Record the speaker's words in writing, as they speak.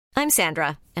I'm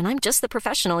Sandra, and I'm just the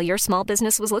professional your small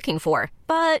business was looking for.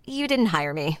 But you didn't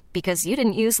hire me because you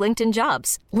didn't use LinkedIn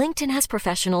Jobs. LinkedIn has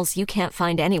professionals you can't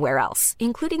find anywhere else,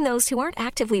 including those who aren't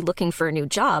actively looking for a new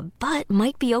job, but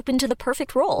might be open to the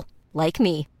perfect role, like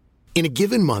me. In a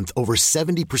given month, over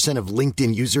 70% of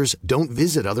LinkedIn users don't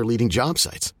visit other leading job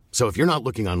sites. So if you're not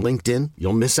looking on LinkedIn,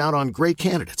 you'll miss out on great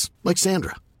candidates like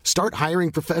Sandra. Start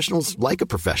hiring professionals like a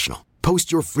professional.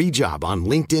 Post your free job on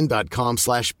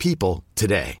linkedin.com/people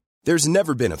today. There's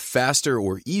never been a faster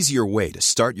or easier way to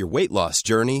start your weight loss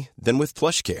journey than with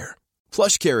PlushCare.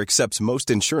 PlushCare accepts most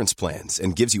insurance plans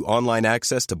and gives you online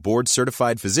access to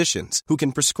board-certified physicians who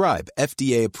can prescribe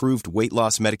FDA-approved weight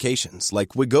loss medications like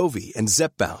Wegovy and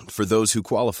Zepbound for those who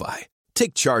qualify.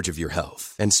 Take charge of your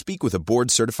health and speak with a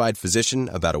board-certified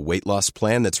physician about a weight loss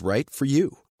plan that's right for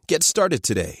you. Get started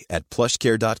today at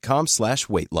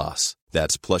plushcare.com/weight loss.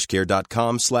 That's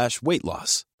plushcare.com/weight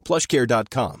loss.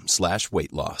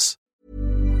 plushcare.com/weight loss.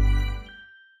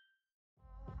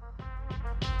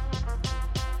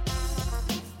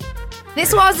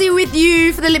 This was Ozzy with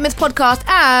you for the Litmus podcast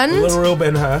and Little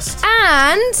Ben Hurst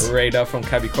and Radar from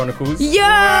Cabby Chronicles. Yo!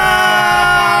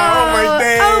 my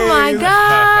days. Oh my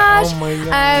gosh! Oh my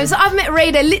God. So I've met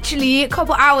Radar literally a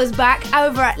couple hours back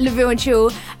over at Live and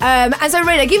Chill. And so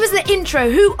Radar, give us the intro.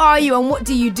 Who are you and what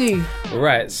do you do?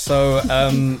 Right, so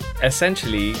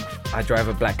essentially, I drive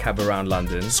a black cab around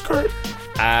London. Skirt.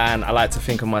 And I like to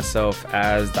think of myself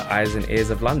as the eyes and ears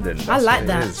of London. I like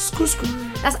that.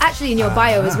 That's actually in your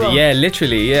bio as well. Yeah,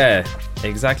 literally, yeah.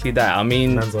 Exactly that. I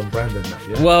mean... Man's on Brandon now,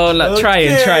 yeah? Well, like, trying.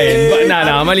 But no,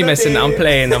 I'm only messing. I'm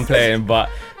playing. But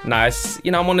no, it's,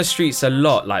 I'm on the streets a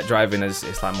lot. Like, driving is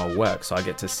like my work. So I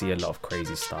get to see a lot of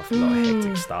crazy stuff, a lot of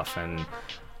hectic stuff. And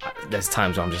there's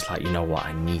times where I'm just like, you know what?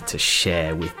 I need to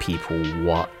share with people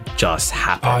what just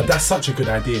happened. That's such a good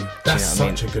idea. That's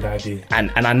such a good idea.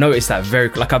 And I noticed that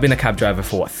I've been a cab driver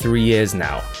for 3 years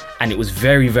now. And it was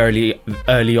very, very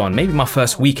early on, maybe my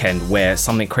first weekend, where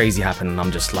something crazy happened and I'm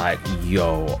just like,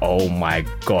 yo, oh my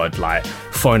God, like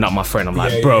phone up my friend. I'm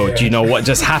like, bro, do you know what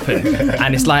just happened?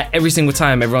 And it's like every single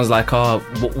time everyone's like, oh,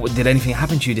 what, did anything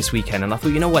happen to you this weekend? And I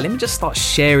thought, you know what, let me just start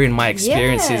sharing my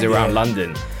experiences around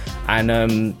London.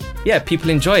 And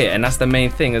people enjoy it. And that's the main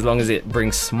thing, as long as it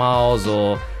brings smiles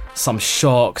or some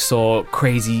shocks or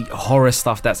crazy horror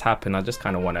stuff that's happened. I just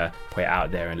kind of want to put it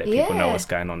out there and let people know what's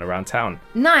going on around town.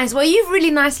 Nice. Well, you've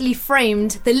really nicely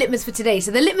framed the litmus for today.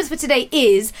 So the litmus for today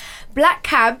is black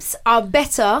cabs are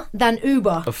better than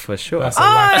Uber. Oh, for sure. That's a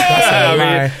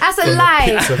lie. That's a lie.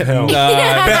 Pits of hell.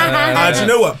 Do you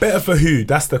know what? Better for who?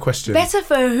 That's the question. Better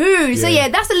for who? So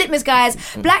that's the litmus, guys.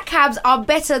 Black cabs are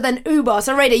better than Uber.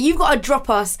 So Radar, you've got to drop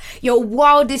us your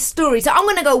wildest story. So I'm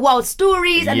going to go wild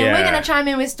stories and then we're going to chime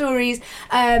in with stories.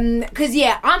 Because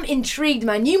I'm intrigued,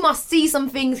 man. You must see some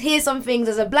things, hear some things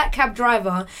as a black cab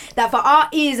driver that for our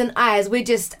ears and eyes we're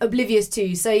just oblivious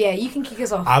to. So you can kick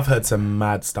us off. I've heard some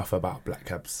mad stuff about black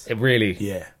cabs. Really?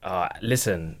 Yeah.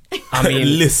 Listen, I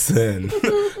mean, listen.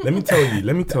 Let me tell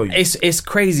you. It's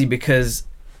crazy because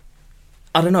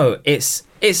I don't know. It's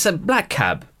a black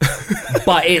cab,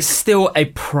 but it's still a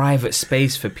private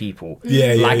space for people.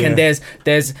 And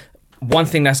there's one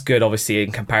thing that's good, obviously,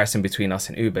 in comparison between us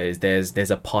and Uber is there's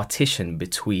a partition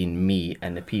between me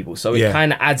and the people, so it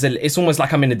kind of adds it's almost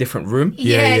like I'm in a different room.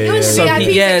 So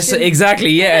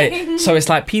exactly. So it's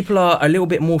like people are a little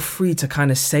bit more free to kind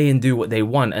of say and do what they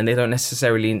want, and they don't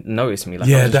necessarily notice me.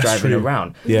 Like I'm just driving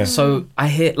around. So I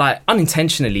hear, like,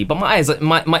 unintentionally, but my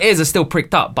ears are still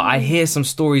pricked up. But I hear some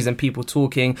stories and people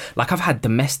talking. Like, I've had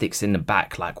domestics in the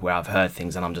back, like, where I've heard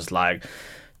things, and I'm just like,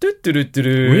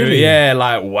 really? Yeah,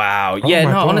 like, wow. Oh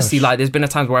my honestly, gosh. like, there's been a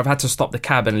time where I've had to stop the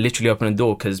cab and literally open the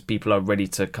door because people are ready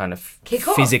to kind of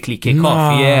physically kick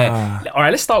off. Yeah. All right,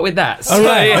 let's start with that. All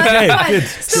right, okay, good.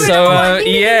 So,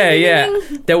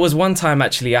 there was one time,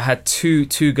 actually, I had two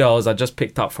girls I just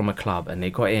picked up from a club, and they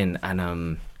got in,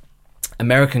 and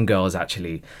American girls,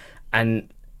 actually, and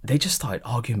they just started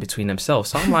arguing between themselves.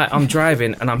 So I'm like, I'm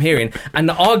driving and I'm hearing, and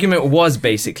the argument was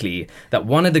basically that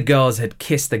one of the girls had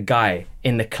kissed a guy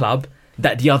in the club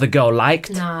that the other girl liked.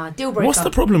 Nah, deal breaker. What's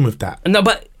the problem with that? No,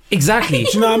 but exactly.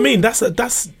 Do you know what I mean? That's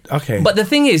okay. But the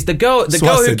thing is, the girl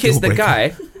who kissed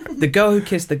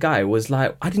the guy was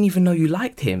like, I didn't even know you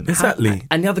liked him. Exactly.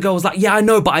 And the other girl was like, yeah, I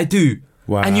know, but I do.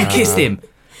 Wow. And you kissed him.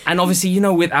 And obviously,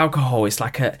 with alcohol, it's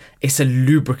like it's a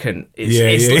lubricant.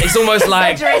 It's almost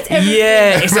like,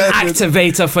 it's an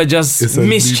activator for just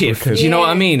mischief. Do you know what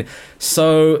I mean?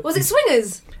 So was it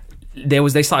swingers?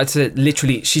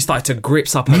 She started to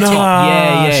grips up her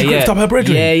top. She gripped up her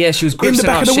brethren. Yeah, she was gripping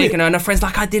up, shaking her, and her friend's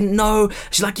like, I didn't know.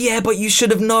 She's like, yeah, but you should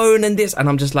have known, and this. And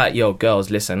I'm just like, yo, girls,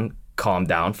 listen, calm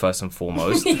down first and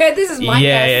foremost. Yeah, this is my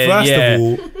guess. First of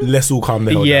all, let's all calm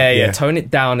the hell down. Yeah, tone it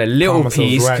down a little Calm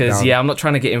ourselves piece right because down. I'm not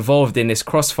trying to get involved in this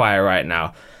crossfire right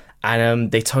now. And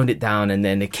they toned it down, and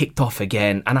then they kicked off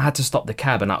again. And I had to stop the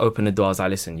cab, and I opened the door. I was like,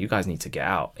 "Listen, you guys need to get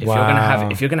out. If you're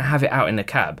gonna have it out in the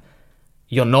cab,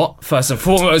 you're not first and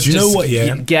foremost. Do you know just what,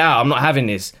 yeah? get out. I'm not having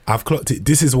this." I've clocked it.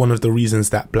 This is one of the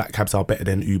reasons that black cabs are better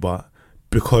than Uber,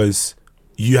 because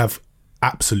you have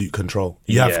absolute control.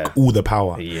 You have all the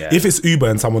power. Yeah. If it's Uber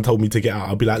and someone told me to get out,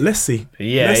 I'll be like, let's see.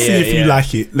 Yeah, let's see if you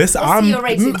like it.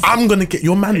 I'm gonna get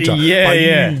your manager. Yeah, But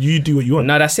yeah. You do what you want.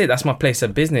 No, that's it. That's my place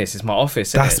of business. It's my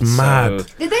office. That's innit? mad.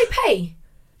 Did they pay?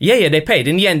 Yeah, they paid.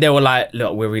 In the end, they were like,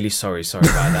 "Look, we're really sorry about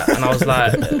that." And I was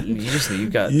like, "You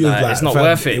got, You was like, like, it's not fam,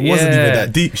 worth it. It wasn't Yeah. even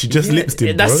that deep. She just lipsed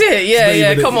him. That's bro. it. Yeah, It's not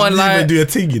yeah. even Come a, on, she didn't like even do a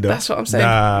thing, you know. That's what I'm saying.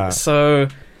 Nah.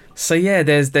 So yeah,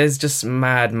 there's just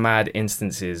mad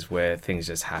instances where things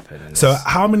just happen. And So it's-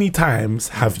 how many times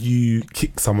have you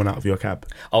kicked someone out of your cab?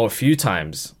 a few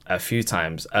times.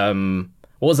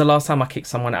 What was the last time I kicked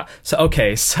someone out? So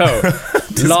guy's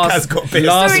last got pissed.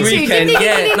 last Sorry, weekend, ding, ding,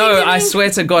 yeah. ding, ding, No, ding, I ding. swear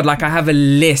to God, like I have a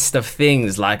list of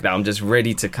things like that. I'm just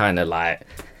ready to kind of like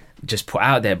just put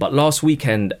out there. But last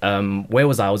weekend, where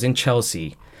was I? I was in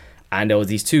Chelsea, and there was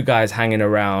these two guys hanging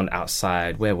around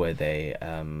outside. Where were they?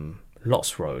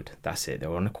 Lots Road. That's it. They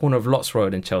were on the corner of Lots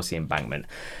Road and Chelsea Embankment.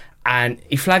 And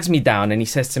he flags me down and he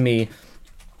says to me,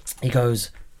 he goes,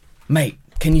 "Mate,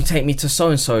 can you take me to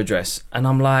so-and-so address?" And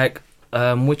I'm like,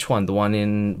 which one? The one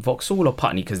in Vauxhall or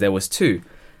Putney? Because there was two.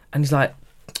 And he's like,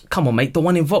 "Come on, mate, the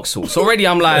one in Vauxhall." So already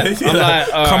I'm like, Come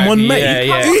 "Alright, on, mate.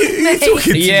 Yeah. Who you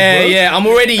talking to, Yeah,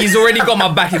 bro? he's already got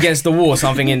my back against the wall. So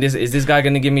I'm thinking, is this guy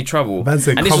going to give me trouble? Man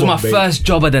said, And this "Come was my on, mate." first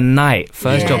job of the night.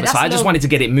 Yeah, So that's I just low. wanted to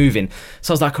get it moving.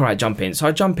 So I was like, all right, jump in. So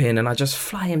I jump in and I just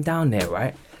fly him down there,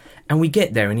 right? And we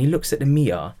get there and he looks at the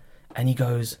meter and he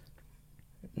goes,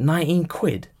 19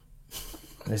 quid.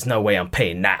 There's no way I'm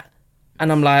paying that.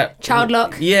 And I'm like, Child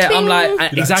lock. Yeah, I'm Bing.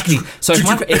 like, exactly. So if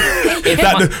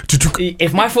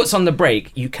my foot's on the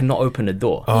brake, you cannot open the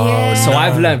door. Yeah. So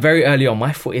I've learned very early on,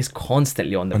 my foot is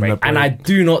constantly on the brake. And I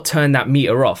do not turn that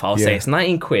meter off. I'll say Yeah. it's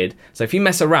 19 quid. So if you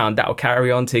mess around, that'll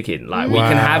carry on ticking. Like, we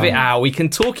can have it out, we can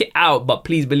talk it out, but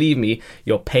please believe me,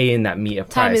 you're paying that meter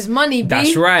price. Time is money, B.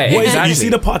 That's right. What is it? exactly. You see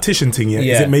the partition thing, yeah? Is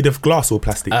Yeah. it made of glass or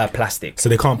plastic? Plastic. So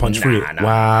they can't punch through it? Nah,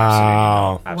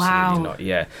 Wow. Absolutely Wow. not.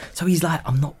 Yeah. So he's like,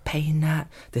 I'm not paying that.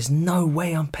 There's no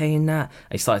way I'm paying that.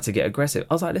 And he started to get aggressive.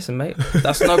 I was like, listen, mate,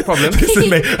 that's no problem. Listen,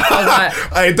 mate. I was like,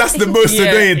 Hey, that's the most Yeah,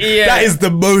 annoying. yeah. That is the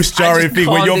most jarring just thing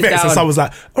when you're calmed it vexed and down. someone's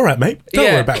like, all right, mate, don't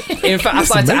worry about it. In fact, I Listen,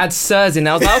 started to mate. add sirs in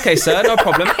there. I was like, okay, sir, no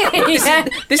problem. Yeah.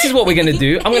 This is what we're going to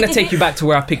do. I'm going to take you back to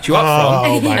where I picked you up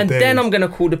Oh, from. my And days. then I'm going to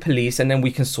call the police and then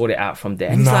we can sort it out from there.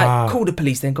 And he's Nah. like, call the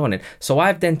police, then go on in. So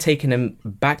I've then taken him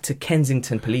back to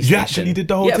Kensington Police You Station. actually did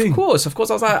the whole yeah, thing? Of course. I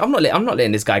was like, I'm not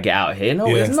letting this guy get out of here. No,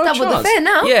 Yeah. there's no It's double the chance. fare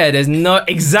now. Yeah, there's no,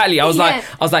 exactly. I was Yeah.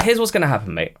 like, here's what's going to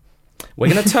happen, mate.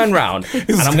 We're going to turn round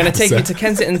and I'm going to take you to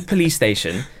Kensington Police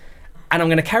Station and I'm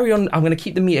going to carry on. I'm going to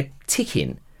keep the meter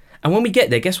ticking. And when we get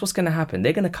there, guess what's going to happen?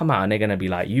 They're going to come out and they're going to be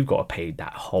like, you've got to pay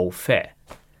that whole fare.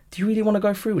 Do you really want to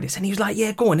go through with this? And he was like,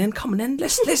 yeah, go on then, come on then,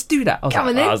 let's do that. Come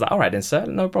on then. I was like, all right then, sir,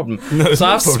 no problem. So no I've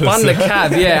problem, spun the sir.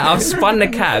 cab, I've spun the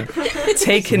cab,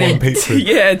 taking him,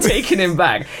 patron. taking him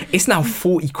back. It's now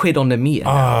 40 quid on the meter.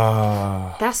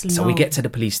 Ah. That's So low. we get to the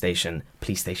police station.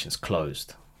 Police station's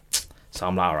closed. So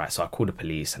I'm like, all right. So I call the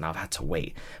police and I've had to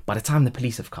wait. By the time the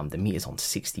police have come, the meter's on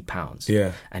 £60.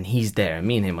 Yeah. And he's there. And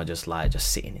me and him are just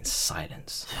sitting in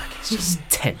silence. Like, it's just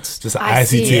tense. Just an I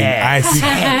icy see. thing.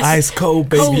 Yeah. Ice cold,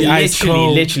 baby. Ice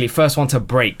cold. Literally, first one to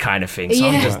break kind of thing. So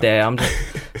I'm Yeah. just there.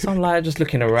 So I'm like, just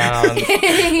looking around.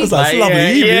 It's like, Like, lovely yeah,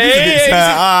 evening, yeah, isn't it, yeah,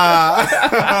 sir?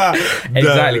 Ah.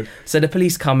 Exactly. No. So the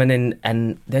police come in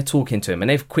and they're talking to him and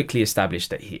they've quickly established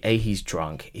that he's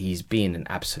drunk. He's being an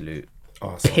absolute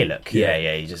Awesome. pillock.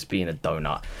 Yeah, he's just being a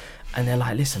donut. And they're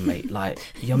like, listen, mate, like,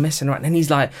 you're messing around. And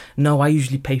he's like, no, I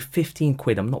usually pay 15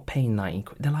 quid. I'm not paying 19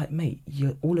 quid. They're like, mate,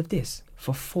 you're all of this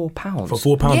for £4.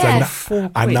 For £4 Yeah. and,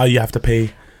 £4 and now you have to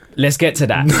pay. Let's get to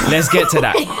that.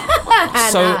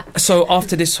 So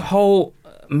after this whole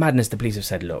madness, the police have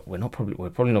said, look, we're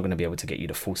probably not going to be able to get you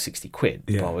the full 60 quid,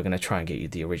 Yeah. but we're going to try and get you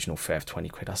the original fare of 20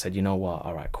 quid. I said, you know what?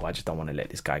 All right, cool. I just don't want to let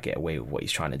this guy get away with what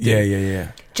he's trying to do.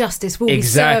 Yeah. Justice will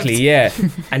Exactly, be yeah.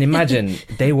 And imagine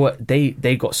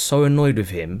they got so annoyed with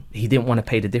him, he didn't want to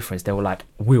pay the difference. They were like,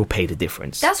 we'll pay the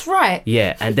difference. That's right.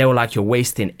 Yeah, and they were like, you're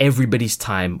wasting everybody's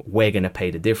time. We're going to pay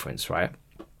the difference, right?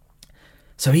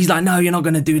 So he's like, no, you're not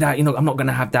going to do that. I'm not going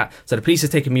to have that. So the police are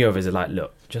taking me over. They're like,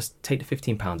 look, just take the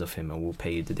 £15 off him and we'll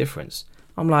pay you the difference.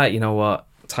 I'm like, you know what?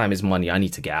 Time is money. I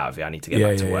need to get out of here. I need to get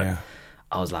back to work. Yeah.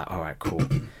 I was like, all right, cool.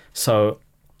 So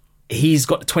he's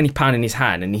got the £20 in his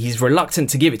hand and he's reluctant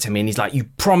to give it to me. And he's like, you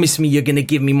promised me you're going to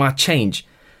give me my change.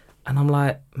 And I'm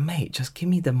like, mate, just give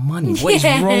me the money. What is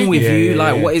wrong with you?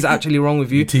 What is actually wrong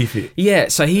with you? Teeth it. Yeah,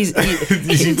 so he's...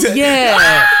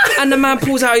 And the man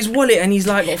pulls out his wallet and he's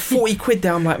like, got 40 quid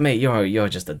there. I'm like, mate, you're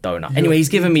just a donut. Anyway, he's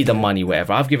given me the money,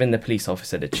 whatever. I've given the police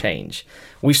officer the change.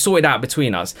 We've sorted out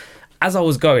between us. As I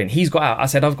was going, he's got out. I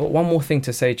said, I've got one more thing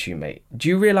to say to you, mate. Do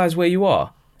you realise where you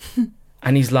are?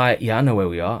 And he's like, yeah, I know where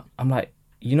we are. I'm like,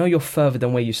 you know you're further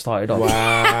than where you started off.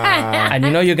 Wow. And you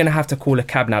know you're going to have to call a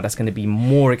cab now that's going to be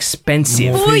more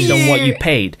expensive than what you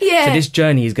paid. Yeah. So this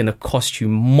journey is going to cost you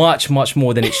much, much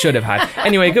more than it should have had.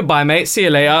 Anyway, goodbye, mate. See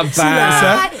you later.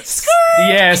 Bye.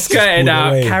 Yeah, skirted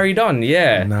out. Away. Carried on,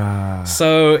 yeah. Nah.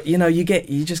 So, you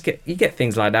get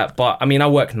things like that. But, I mean, I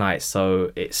work nights,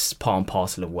 so it's part and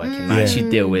parcel of working nights. You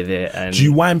deal with it. And Do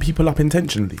you wind people up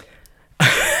intentionally?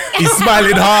 He's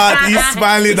smiling hard. He's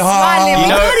smiling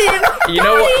hard.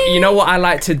 You know what I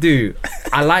like to do?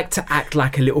 I like to act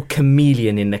like a little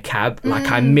chameleon in the cab. Like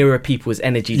I mirror people's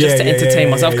energy just to entertain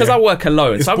myself. Because I work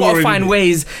alone. It's so I've got to boring. find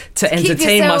ways to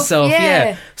entertain myself.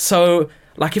 Yeah. So...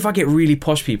 like if I get really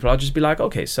posh people, I'll just be like,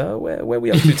 okay, so where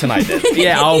we up to tonight then?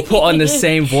 Yeah, I'll put on the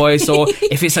same voice. Or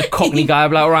if it's a Cockney guy, I'll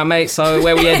be like, all right, mate, so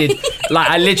where we headed? Like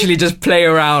I literally just play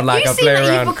around like I play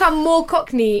around. You've become more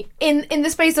Cockney in the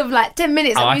space of like 10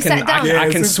 minutes that you sat down. I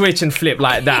can switch and flip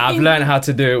like that. I've learned how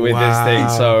to do it with this thing.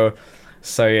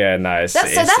 So yeah, nice.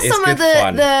 That's some of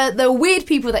the weird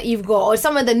people that you've got, or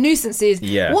some of the nuisances.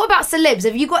 Yeah. What about celebs?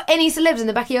 Have you got any celebs in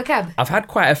the back of your cab? I've had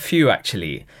quite a few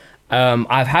actually.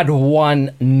 I've had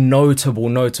one notable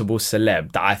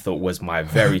celeb that I thought was my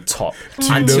very top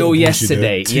until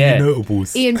yesterday. Two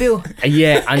notables. Ian Bill.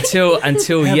 Yeah,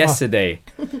 until yesterday.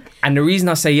 And the reason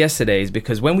I say yesterday is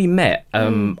because when we met,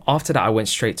 after that I went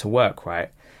straight to work, right?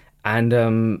 And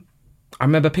I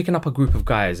remember picking up a group of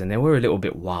guys and they were a little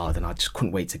bit wild and I just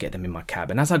couldn't wait to get them in my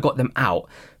cab. And as I got them out,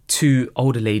 two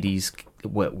older ladies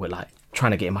were like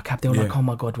trying to get in my cab. They were like, oh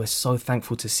my God, we're so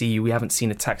thankful to see you. We haven't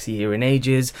seen a taxi here in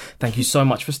ages. Thank you so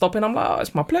much for stopping. I'm like, oh,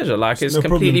 it's my pleasure. Like, it's no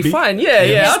completely problem, fine.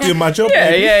 Yeah. I'm doing my job. Yeah.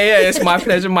 It's my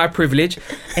pleasure, my privilege.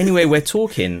 Anyway, we're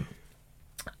talking.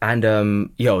 And,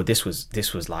 this was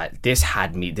like, this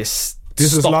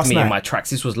stopped me in my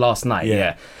tracks. This was last night.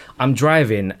 Yeah. I'm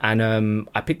driving and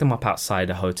I picked them up outside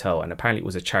a hotel and apparently it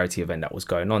was a charity event that was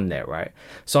going on there, right?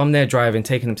 So I'm there driving,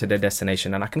 taking them to their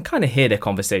destination and I can kind of hear their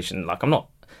conversation. Like, I'm not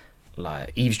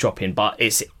like eavesdropping, but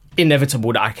it's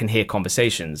inevitable that I can hear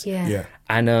conversations. Yeah.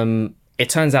 And it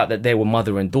turns out that they were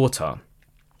mother and daughter.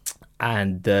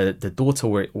 And the daughter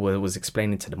was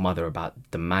explaining to the mother about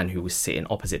the man who was sitting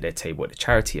opposite their table at the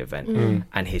charity event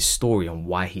and his story on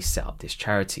why he set up this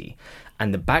charity.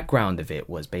 And the background of it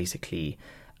was basically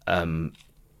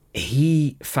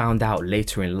he found out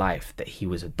later in life that he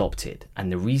was adopted.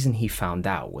 And the reason he found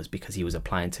out was because he was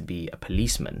applying to be a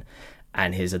policeman.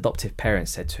 And his adoptive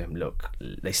parents said to him, look,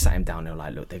 they sat him down. They were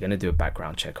like, look, they're going to do a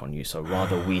background check on you. So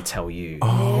rather we tell you.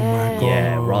 Oh my God.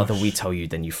 Yeah, rather we tell you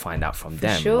than you find out from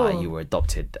them. sure. Like you were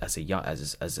adopted as a young,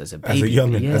 as a baby. As a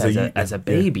youngin', as a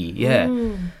baby.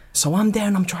 Yeah. So I'm there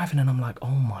and I'm driving and I'm like, oh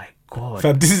my God.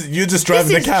 Fam, you're just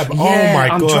driving the cab. Yeah, oh my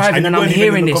I'm gosh. driving and I'm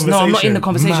hearing this. No, I'm not in the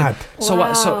conversation. Mad. So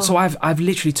I've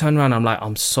literally turned around. I'm like,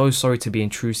 I'm so sorry to be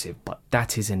intrusive, but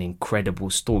that is an incredible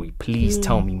story. Please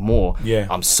tell me more. Yeah.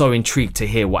 I'm so intrigued to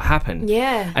hear what happened.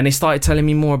 Yeah. And they started telling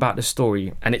me more about the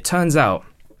story, and it turns out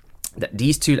that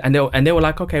these two and they were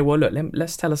like, okay, well look,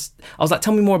 let's tell us. I was like,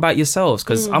 tell me more about yourselves,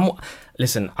 because I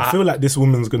feel like this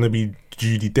woman's gonna be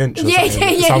Judi Dench or Yeah,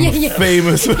 something. yeah.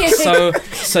 Famous. So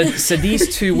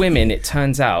these two women, it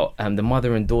turns out, the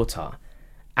mother and daughter,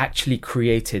 actually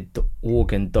created the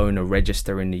organ donor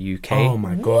register in the UK. Oh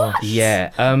my gosh.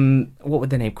 Yeah. What were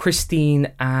their name?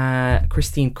 Christine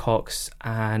Cox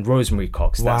and Rosemary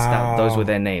Cox. Those were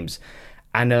their names.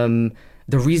 And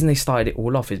the reason they started it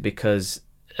all off is because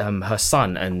her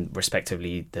son and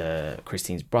respectively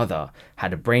Christine's brother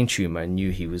had a brain tumor and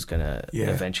knew he was gonna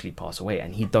eventually pass away,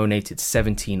 and he donated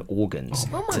 17 organs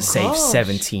to save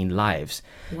 17 lives.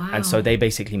 Wow. And so they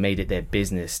basically made it their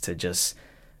business to just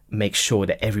make sure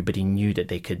that everybody knew that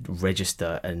they could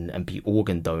register and be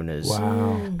organ donors.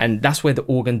 Wow. And that's where the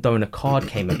organ donor card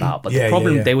came about. But the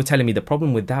problem, they were telling me the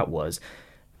problem with that was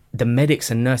the medics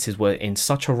and nurses were in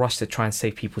such a rush to try and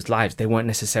save people's lives, they weren't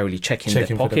necessarily checking their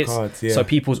pockets. For the cards, So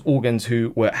people's organs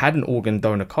who had an organ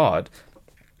donor card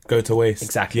go to waste.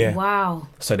 Exactly. Yeah. Wow.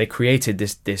 So they created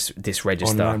this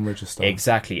register. Online register.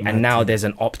 Exactly. And now there's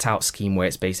an opt-out scheme where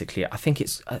it's basically, I think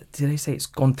it's, did they say it's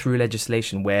gone through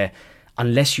legislation where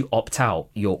unless you opt out,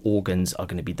 your organs are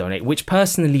going to be donated, which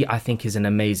personally I think is an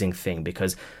amazing thing,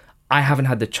 because I haven't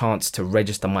had the chance to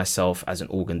register myself as an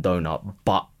organ donor,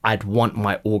 but I'd want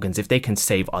my organs, if they can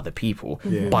save other people,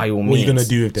 by all means. What are you going to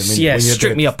do with them? Yeah,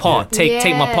 strip me apart. Take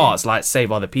my parts, like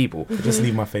save other people. Just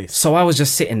leave my face. So I was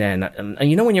just sitting there, and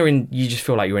you know when you just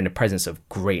feel like you're in the presence of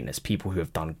greatness, people who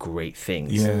have done great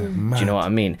things. Yeah, Do you know what I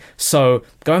mean? So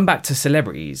going back to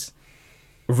celebrities,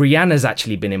 Rihanna's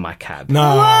actually been in my cab. Nah,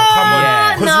 come on.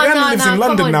 Yeah. Because No, Rihanna lives in come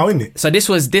London on. now, isn't it? So this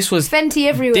was Fenty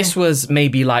everywhere. This was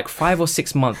maybe like 5 or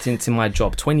 6 months into my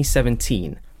job,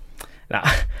 2017. Now,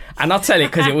 and I'll tell it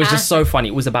because it was just so funny.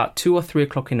 It was about 2 or 3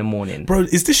 o'clock in the morning. Bro,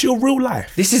 is this your real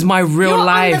life? This is my real You're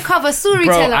life. undercover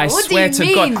storyteller. Bro, I What do swear you to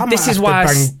mean? God, I this might is have why to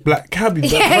bang Black Cab.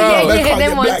 Yeah,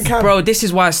 them ones. Bro, this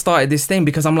is why I started this thing,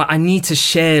 because I'm like, I need to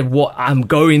share what I'm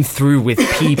going through with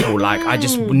people. Like, I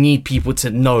just need people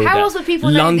to know How that else would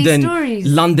people know these stories?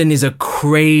 London is a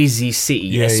crazy city,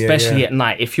 Yeah, especially yeah. at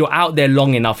night. If you're out there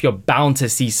long enough, you're bound to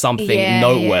see something Yeah,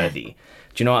 noteworthy.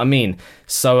 Do you know what I mean?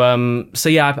 So,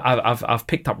 yeah, I've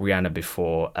picked up Rihanna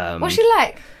before. What's she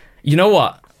like? You know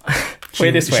what?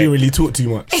 Wait this way. She really talk too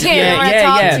much.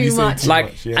 Yeah. Too much. Like,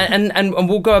 much, yeah. and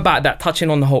we'll go about that, touching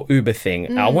on the whole Uber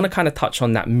thing. I Mm. want to kind of touch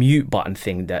on that mute button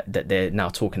thing that they're now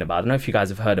talking about. I don't know if you guys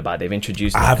have heard about it. They've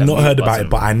introduced I like, have a not mute heard about button. it,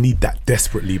 but I need that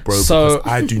desperately, bro. So- because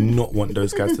I do not want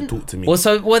those guys to talk to me. Well,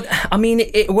 so what? I mean,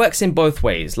 it works in both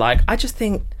ways. Like, I just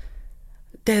think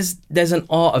there's an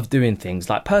art of doing things.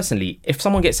 Like, personally, if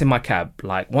someone gets in my cab,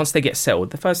 like, once they get settled,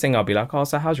 the first thing I'll be like, oh,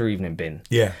 so how's your evening been?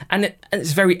 Yeah. And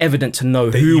it's very evident to know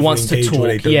They who either wants to engage or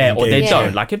they talk, don't or they engage. don't.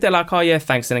 Yeah. Like, if they're like, oh yeah,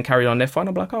 thanks, and then carry on their phone,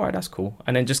 I'm like, all right, that's cool,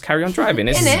 and then just carry on driving.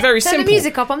 It's Innit? very Turn the simple.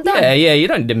 music up, I'm done. Yeah, you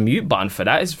don't need the mute button for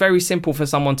that. It's very simple for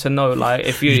someone to know, like,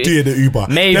 if You do it at Uber.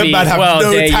 maybe, Them man have well,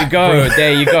 no there tact, you go, bro.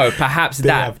 there you go. Perhaps They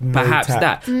that, have no perhaps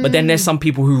tact. that. But then there's some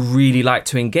people who really like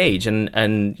to engage,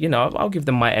 and you know, I'll give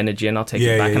them my energy and I'll take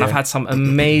Yeah, it back. yeah, And I've yeah. had some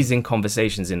amazing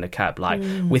conversations in the cab, like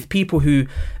with people who.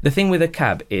 The thing with a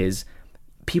cab is,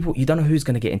 people, you don't know who's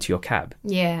going to get into your cab.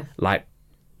 Yeah. Like,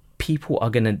 people are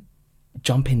going to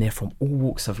jump in there from all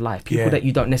walks of life, people Yeah. that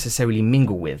you don't necessarily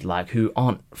mingle with, like, who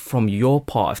aren't from your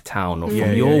part of town or from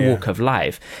Yeah, your yeah, yeah. walk of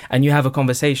life, and you have a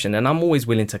conversation. And I'm always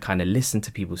willing to kind of listen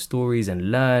to people's stories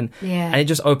and learn, Yeah. and it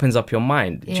just opens up your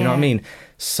mind. Do you know what I Yeah. mean?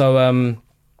 So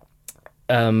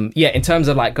yeah, in terms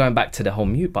of like going back to the whole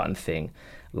mute button thing,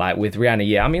 like with Rihanna,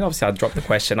 yeah, I mean, obviously I dropped the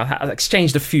question, I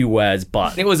exchanged a few words,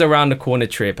 but it was around the corner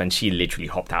trip, and she literally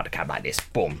hopped out of the cab like this,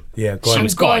 boom. Yeah, go She on.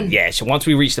 was gone. Gone. Yeah, once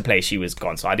we reached the place, she was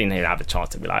gone. So I didn't even have a chance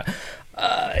to be like,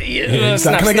 It's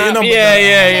like, snap, can I get your snap. number?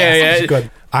 Yeah.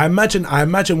 God. I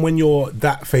imagine when you're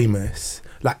that famous,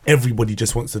 like, everybody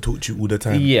just wants to talk to you all the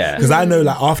time. Yeah. Because I know,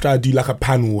 like, after I do like a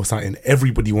panel or something,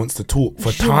 everybody wants to talk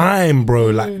for time, bro.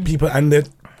 Like, people, and they're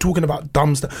talking about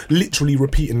dumb stuff, literally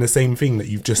repeating the same thing that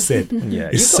you've just said. Yeah,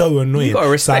 It's you so annoying. you gotta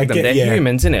So I respect them. They're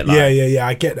humans, innit? Like- Yeah.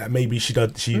 I get that. Maybe she No,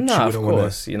 wouldn't of want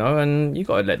course, you know, and you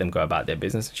got to let them go about their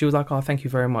business. She was like, oh, thank you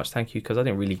very much, thank you, because I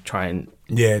didn't really try and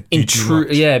do too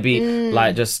much.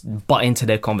 like just butt into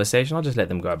their conversation. I'll just let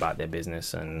them go about their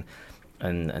business and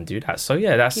do that. So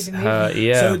yeah, that's Keep it her. moving.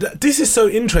 Yeah, So this is so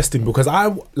interesting because I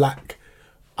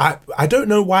don't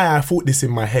know why I thought this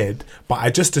in my head, but I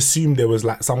just assumed there was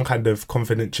like some kind of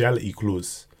confidentiality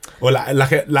clause, or like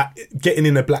getting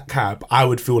in a black cab. I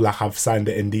would feel like I've signed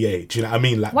the NDA. Do you know what I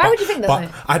mean? Like, Why would you think that, But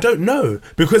though? I don't know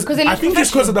because 'Cause it I looks think it's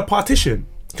because of professional. the partition.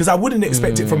 Because I wouldn't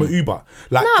expect it from an Uber.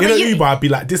 Like, No, in but an you- Uber, I'd be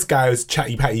like, this guy is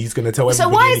chatty patty. He's going to tell So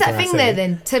everybody. why is that anything I thing there say.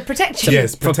 then? To protect you?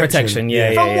 Yes, for protection.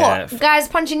 Yeah, From yeah. what? Guys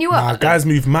punching you up? Nah, guys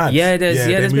move mad. Yeah, they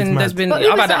there's move mad. been. But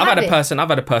I've Ubers had don't a have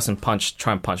it. person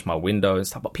try and punch my window and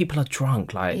stuff. But people are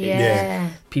drunk. Like, Yeah.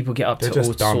 people get up They're to just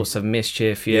all dumb. sorts of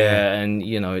mischief. Yeah. And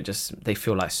you know, they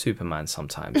feel like Superman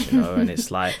sometimes. You know, and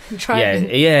it's like, Trying.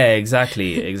 yeah,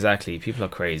 exactly. People are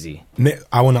crazy. Nick,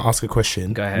 I want to ask a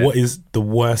question. Go ahead. What is the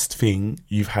worst thing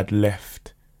you've had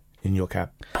left in your cab?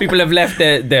 People have left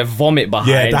their vomit behind.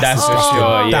 Yeah, that's for disgusting.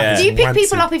 sure. That Yeah. is Do you pick rancid.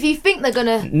 people up if you think they're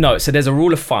gonna? No, so there's a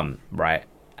rule of thumb, right?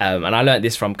 And I learned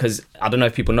this from, because I don't know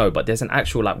if people know, but there's an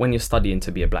actual, like, when you're studying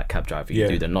to be a black cab driver, you Yeah.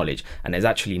 do the knowledge, and there's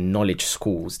actually knowledge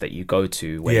schools that you go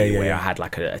to where, Yeah. I had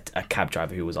like a cab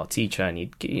driver who was our teacher, and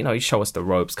he'd show us the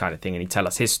ropes kind of thing, and he'd tell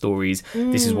us his stories.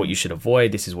 This is what you should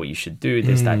avoid. This is what you should do.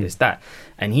 This, that.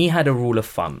 And he had a rule of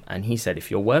thumb, and he said,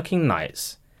 if you're working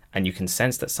nights and you can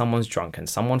sense that someone's drunk and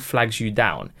someone flags you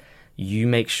down, you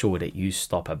make sure that you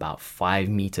stop about 5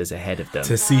 meters ahead of them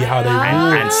To see how they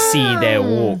and walk. see their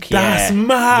walk. That's yeah.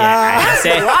 mad.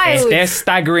 Yeah. And if wild. they're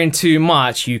staggering too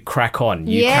much, you crack on.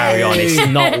 You Yeah. carry on. It's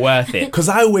not worth it. Because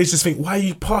I always just think, why are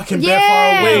you parking Yeah, bare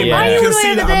far away? why Man? are You you can all the see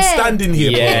way that over I'm there? standing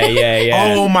here.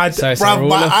 Yeah. Oh my, So it's a bruv,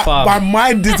 rule of thumb. my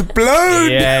mind is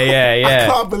blown. Yeah.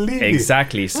 I can't believe it.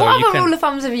 Exactly. So What you other can. rule of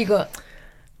thumbs have you got?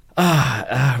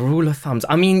 Rule of thumbs.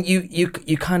 I mean,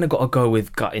 you kind of got to go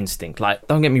with gut instinct. Like,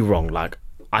 don't get me wrong. Like,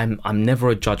 I'm never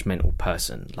a judgmental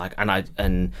person. Like,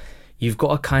 and you've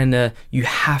got to you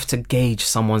have to gauge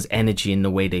someone's energy in the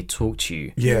way they talk to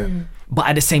you. Yeah. But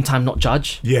at the same time, not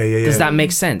judge. Yeah. Does that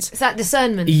make sense? It's that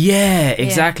discernment. Yeah,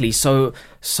 exactly. So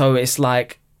it's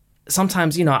like,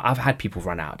 sometimes, you know, I've had people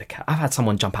run out of the cab. I've had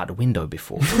someone jump out the window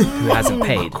before who hasn't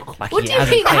paid. Like, What do you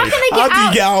mean? How can they How get do you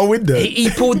out? get out a window? He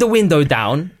pulled the window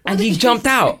down and he jumped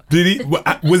out. Did he?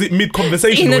 Was it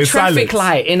mid-conversation In or a in traffic silence?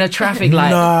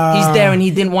 light, Nah. he's there and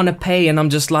he didn't want to pay, and I'm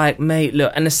just like, mate,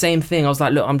 look. And the same thing, I was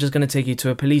like, look, I'm just gonna take you to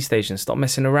a police station. Stop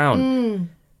messing around.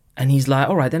 And he's like,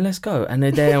 all right, then let's go. And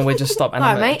they're there and we're just stopped. And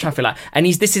I'm Alright, at mate. the traffic light. And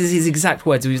this is his exact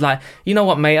words. He's like, you know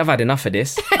what, mate, I've had enough of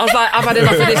this. I was like, I've had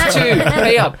enough of this too.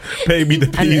 Pay up. Pay me the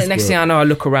And peas, the next bro. thing I know, I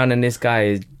look around and this guy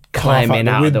is climbing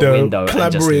out of the window and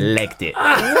just clambering. legged it.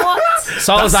 What?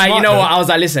 So I was That's like, you smart, know though. what? I was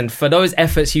like, listen, for those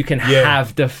efforts, you can Yeah.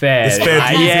 have the fare. It's fair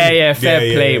Like, play. yeah, fair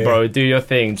Yeah, play, yeah. bro. Do your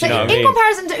thing. Do So you know what I in mean?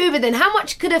 comparison to Uber, then how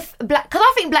much could a black? Because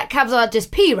I think black cabs are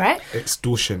just P, right?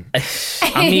 Extortion.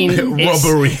 I mean, it's-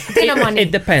 Robbery. Dinner money.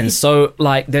 It depends. So,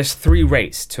 like, there's 3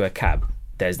 rates to a cab.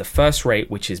 There's the first rate,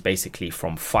 which is basically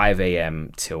from 5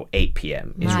 a.m. till 8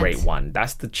 p.m. is Mad. rate 1.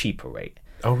 That's the cheaper rate.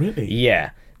 Oh, really?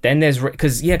 Yeah. Then there's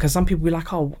because some people be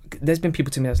like, oh, there's been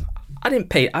people to me that's like, I didn't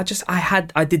pay. I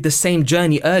did the same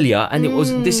journey earlier, and it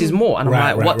was this is more. And I'm Right,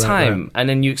 like, right, what right, time? right. And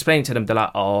then you explain it to them. They're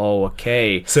like, oh,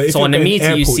 okay. So if on the you're going meter,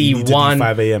 you airport, see you need to do 1,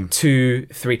 5 a.m.. 2,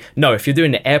 3. No, if you're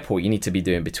doing the airport, you need to be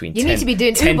doing between. You need to be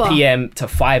doing 10 Uber. p.m. to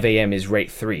 5 a.m. is rate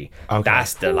 3. Okay.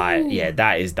 That's the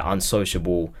that is the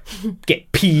unsociable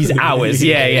get peas hours.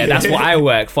 Yeah. That's what I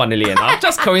work. Funnily enough,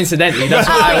 just coincidentally, that's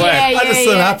what I work. yeah, I just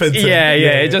so happened to. Yeah.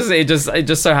 It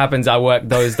just so happens I work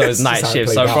those night how it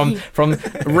shifts. played So out. from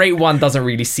rate 1 doesn't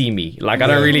really see me. Like, I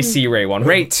don't really see rate 1.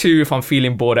 Rate 2, if I'm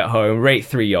feeling bored at home. Rate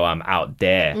 3, yo, I'm out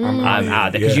there. I'm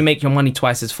out there because Yeah. you make your money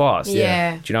twice as fast.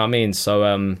 Yeah. Do you know what I mean?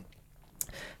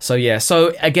 So yeah.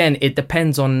 So again, it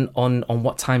depends on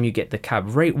what time you get the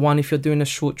cab. Rate 1, if you're doing a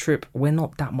short trip, we're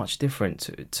not that much different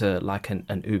to like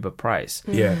an Uber price.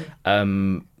 Yeah.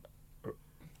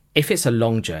 If it's a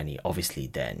long journey, obviously,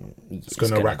 then it's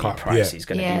gonna gonna rack be up, pricey. yeah. It's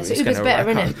gonna Yeah, be. so it's Uber's gonna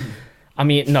better, rack innit? up. I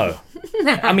mean, no.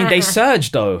 I mean, they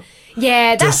surge though.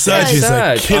 Yeah, that's surge good. is a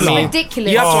Surge. killer. I mean,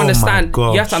 Ridiculous. You have to Oh my understand.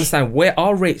 gosh. You have to understand where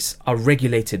our rates are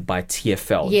regulated by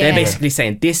TfL. Yeah. They're basically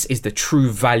saying this is the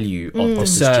true value of the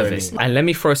service. journey. And let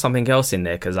me throw something else in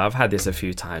there, because I've had this a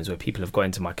few times where people have got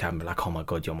into my cab and be like, "Oh my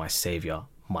god, you're my savior.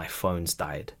 My phone's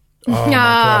died." Oh my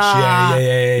gosh.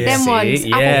 Yeah. Them ones.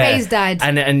 Apple Pay's died.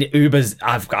 And Uber's,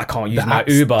 I can't use The my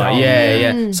app's Uber. down.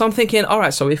 Yeah. So I'm thinking, all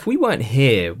right, so if we weren't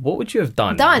here, what would you have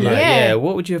done? Done, Like, yeah.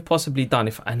 what would you have possibly done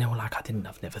if? And they were like, I've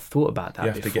never thought about that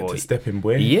You have to before. get to stepping,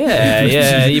 boy.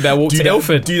 Yeah. You better walk Do to that,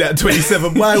 Ilford. do that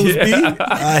 27 miles, B.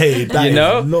 Hey, that You is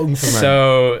know, long for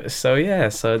man.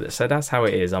 so that's how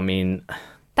it is. I mean,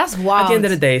 That's wild. at the end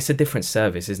of the day, it's a different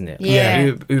service, isn't it?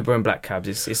 Yeah. Uber and black cabs.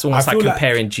 It's almost I like feel like-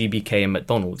 comparing GBK and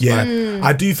McDonald's. Yeah, Like,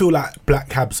 I do feel like black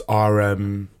cabs are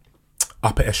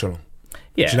upper echelon.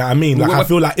 yeah. Do you know what I mean? Like, Well, I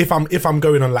feel like if I'm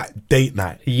going on like date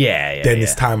night, yeah. then yeah.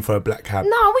 it's time for a black cab. No,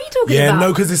 what are you talking Yeah, about?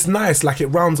 no, because it's nice. Like, it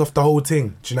rounds off the whole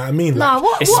thing. Do you know what I mean? No, Like,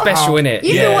 what? It's what? special, innit?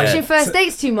 You've Yeah. been watching First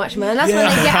Dates too much, man. That's when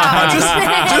they get Yeah.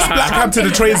 out. just black cab to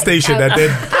the train station and then, do you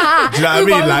know what I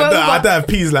Uber, mean? Like, Uber, no, I Uber. don't have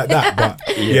peas like that,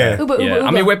 but yeah. Uber, Uber, Yeah, Uber.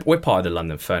 I mean, we're part of the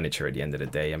London furniture at the end of the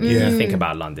day. I mean, Yeah. you think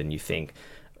about London, you think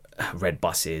red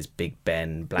buses, Big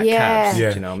Ben, black Yeah. cabs. Yeah.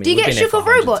 Do you know what I mean? Do you We've get been here shook for of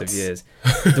hundreds robots? Of years.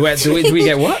 Do we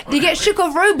get what? Do you get shook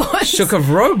of robots? Shook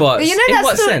of robots. You know In that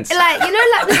what story, sense? like the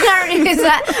narrative is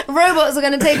that robots are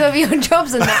going to take over your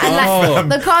jobs and that, and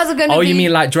like the cars are going to. Oh, be... you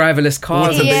mean like driverless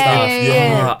cars and Yeah, stuff?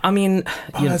 yeah. I mean,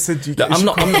 you know, I said you look, get I'm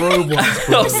not. I'm robots,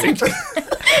 I was thinking-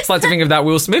 it's like to think of that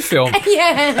Will Smith film.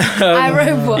 Yeah,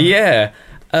 iRobot. Yeah.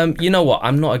 You know what?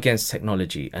 I'm not against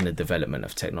technology and the development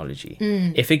of technology.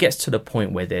 If it gets to the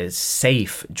point where there's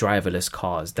safe driverless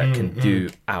cars that can do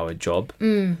our job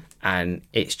and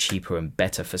it's cheaper and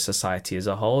better for society as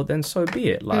a whole, then so be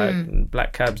it. Like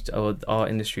black cabs, or our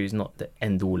industry is not the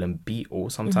end all and be all.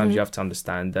 Sometimes you have to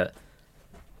understand that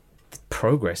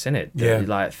progress, innit? Yeah.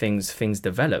 Like things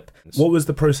develop. What was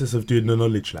the process of doing the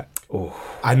knowledge like? Oh.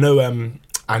 I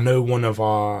know one of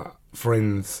our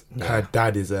friends, her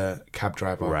dad is a cab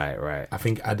driver. Right. I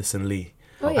think Addison Lee.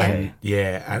 Oh,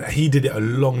 yeah. And and he did it a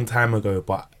long time ago,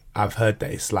 but I've heard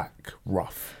that it's like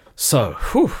rough. So,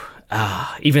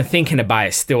 even thinking about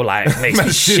it still like makes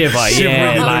me shiver. Shivering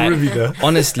Yeah, in the like river, though.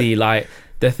 honestly, like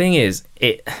the thing is,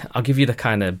 I'll give you the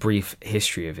kind of brief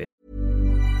history of it.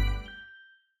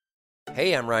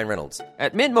 Hey, I'm Ryan Reynolds.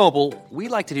 At Mint Mobile, we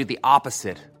like to do the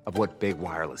opposite of what Big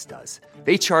Wireless does.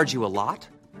 They charge you a lot,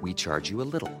 we charge you a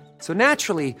little. So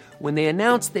naturally, when they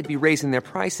announced they'd be raising their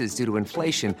prices due to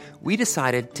inflation, we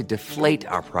decided to deflate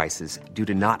our prices due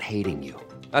to not hating you.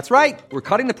 That's right. We're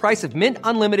cutting the price of Mint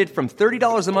Unlimited from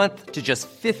 $30 a month to just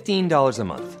 $15 a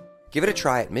month. Give it a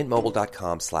try at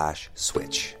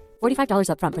mintmobile.com/switch. $45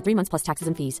 up front for 3 months plus taxes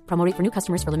and fees. Promo rate for new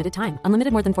customers for limited time.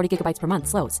 Unlimited more than 40 gigabytes per month.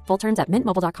 Slows full terms at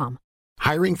mintmobile.com.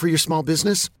 Hiring for your small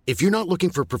business? If you're not looking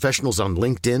for professionals on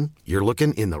LinkedIn, you're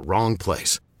looking in the wrong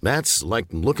place. That's like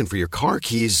looking for your car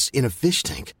keys in a fish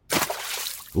tank.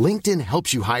 LinkedIn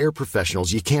helps you hire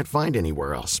professionals you can't find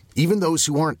anywhere else, even those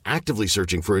who aren't actively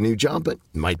searching for a new job but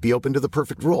might be open to the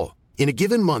perfect role. In a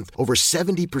given month, over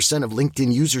 70% of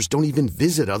LinkedIn users don't even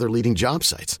visit other leading job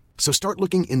sites. So start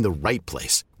looking in the right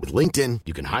place. With LinkedIn,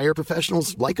 you can hire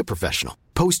professionals like a professional.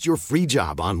 Post your free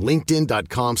job on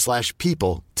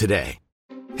linkedin.com/people today.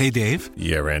 Hey, Dave.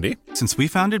 Yeah, Randy. Since we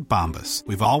founded Bombas,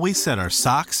 we've always said our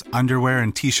socks, underwear,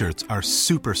 and T-shirts are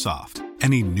super soft.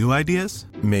 Any new ideas?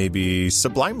 Maybe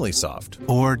sublimely soft.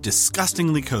 Or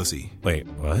disgustingly cozy. Wait,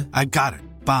 what? I got it.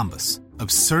 Bombas.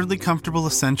 Absurdly comfortable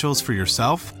essentials for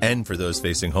yourself and for those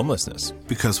facing homelessness.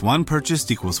 Because one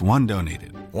purchased equals one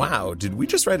donated. Wow, did we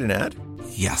just write an ad?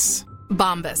 Yes.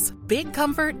 Bombas. Big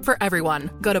comfort for everyone.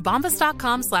 Go to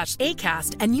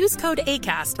bombas.com/ACAST and use code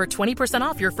ACAST for 20%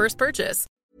 off your first purchase.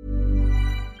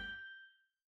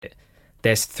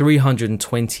 There's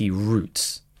 320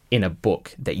 routes in a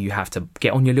book that you have to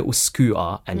get on your little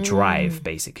scooter and drive,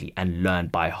 basically, and learn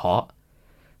by heart.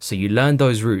 So you learn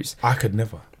those routes. I could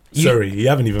never. Sorry, you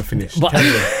haven't even finished.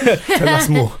 Tell us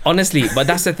more. Honestly, but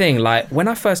that's the thing. Like, when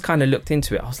I first kind of looked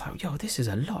into it, I was like, yo, this is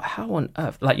a lot. How on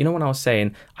earth? Like, you know, when I was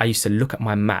saying, I used to look at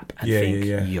my map and think,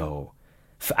 yo.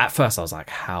 At first, I was like,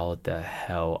 how the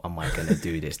hell am I going to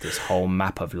do this? This whole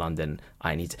map of London,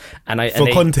 I need to...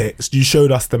 For context, you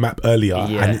showed us the map earlier,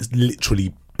 and it's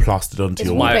literally plastered onto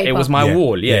your wall. It was my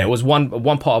wall, It was one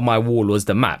part of my wall was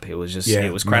the map. It was just,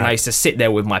 it was crazy. I used to sit there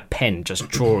with my pen, just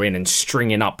drawing and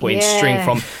stringing up, putting string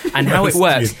from... And how it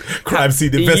works... Crime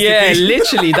scene investigation. Yeah,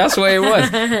 literally, that's what it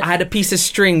was. I had a piece of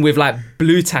string with like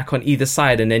blue tack on either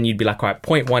side, and then you'd be like, all right,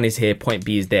 point 1 is here, point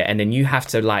B is there, and then you have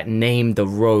to like name the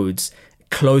roads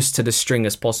close to the string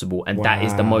as possible, and that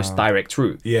is the most direct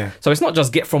route. Yeah. So it's not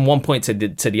just get from one point to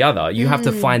the other. You have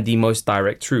to find the most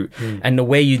direct route. And the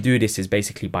way you do this is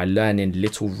basically by learning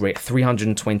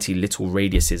 320 little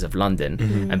radiuses of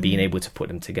London and being able to put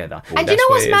them together. And do you know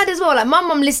what's mad as well? Like, my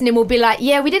mum listening will be like,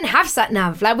 yeah, we didn't have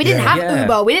sat-nav. Like, we didn't have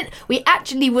Uber. We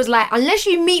actually was like, unless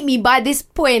you meet me by this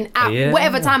point at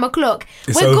whatever time o'clock,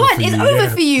 we're gone. It's over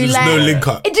for you. There's like, no link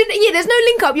up. there's no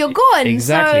link up. You're gone.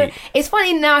 Exactly. So it's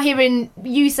funny now hearing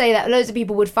you say that loads of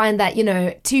people would find that, you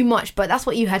know, too much, but that's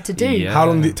what you had to do. Yeah. How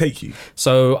long did it take you?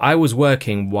 So I was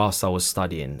working whilst I was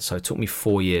studying, so it took me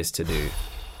 4 years to do.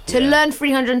 To learn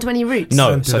 320 routes?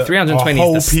 No, so 320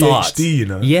 is the start. PhD, you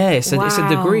know? Yeah, it's a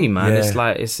degree, man. Yeah. It's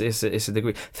like it's a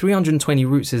degree. 320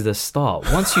 routes is the start.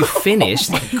 Once you've finished,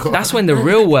 that's when the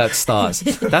real work starts.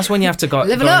 That's when you have to go.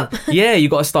 Level up. Yeah, you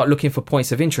got to start looking for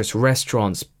points of interest: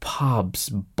 restaurants, pubs,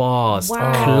 bars,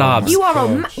 clubs.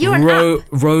 You're an app.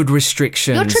 Road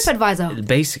restrictions. You're TripAdvisor.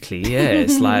 Basically, yeah.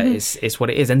 It's like it's what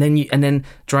it is. And then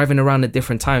driving around at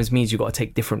different times means you got to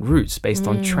take different routes based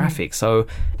on traffic. So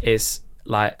it's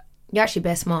like, you're actually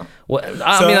bare smart. Well,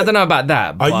 I mean, I don't know about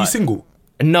that. Are you single?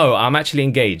 No, I'm actually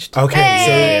engaged. Okay,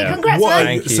 hey, so congrats, man.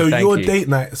 Thank you, so thank your you. date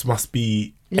nights must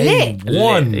be lit.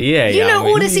 A1. Yeah, you know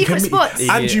all the You secret can meet- spots.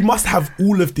 And you must have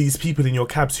all of these people in your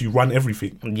cabs who run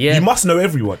everything. Yeah. You must know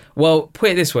everyone. Well,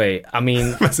 put it this way. I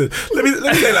mean, Listen, let me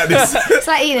say it like this. It's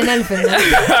like eating an elephant.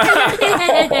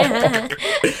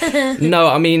 no,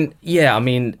 I mean,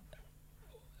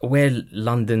 we're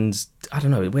London's, I don't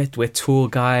know, we're tour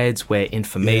guides, we're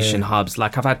information hubs.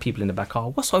 Like, I've had people in the back,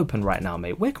 what's open right now,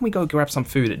 mate? Where can we go grab some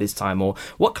food at this time? Or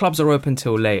what clubs are open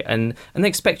till late? And they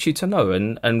expect you to know,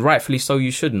 and rightfully so,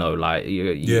 you should know. Like,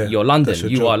 you're London,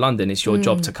 you are London. It's your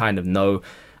job to kind of know,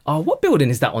 what building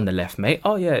is that on the left, mate?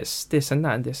 Oh, yeah, it's this and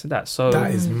that and this and that. So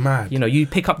That is mad. You know, you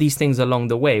pick up these things along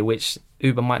the way, which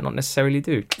Uber might not necessarily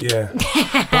do. Yeah.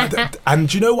 And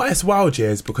do you know why it's wild,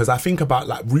 is because I think about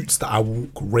like routes that I walk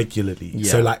regularly.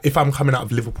 Yeah. So like if I'm coming out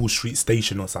of Liverpool Street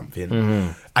Station or something,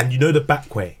 and you know the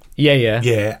back way.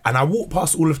 Yeah. And I walk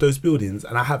past all of those buildings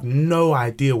and I have no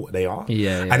idea what they are.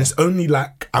 Yeah. And it's only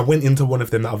like I went into one of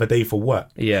them the other day for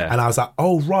work. Yeah. And I was like,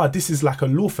 oh, right, this is like a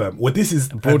law firm. Or this is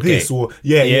Broadgate. this. Or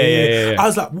yeah. I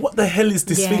was like, what the hell is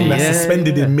this thing that's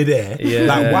suspended in midair? Yeah.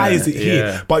 Like, why is it here?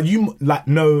 Yeah. But you like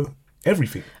know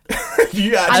everything.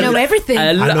 I know everything.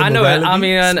 I know it. I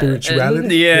mean,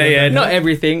 spirituality. Yeah, not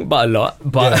everything, but a lot.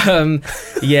 But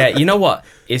you know what?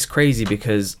 It's crazy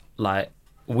because like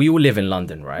we all live in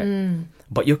London, right?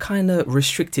 But you're kind of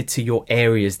restricted to your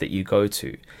areas that you go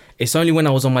to. It's only when I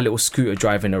was on my little scooter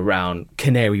driving around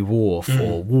Canary Wharf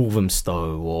or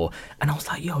Walthamstow and I was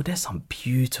like, yo, there's some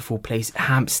beautiful place,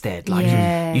 Hampstead.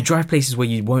 Like you drive places where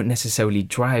you won't necessarily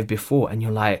drive before, and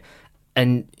you're like,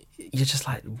 and you're just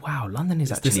like, wow, London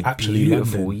is actually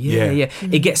beautiful. London? Yeah.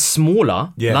 It gets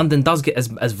smaller. Yeah. London does get as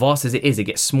vast as it is. It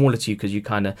gets smaller to you because you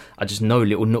kind of, I just know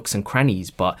little nooks and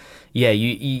crannies. But yeah,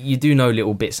 you do know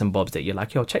little bits and bobs that you're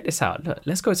like, yo, check this out. Look,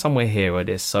 let's go somewhere here or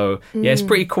this. So yeah, it's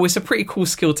pretty cool. It's a pretty cool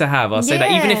skill to have. I'll say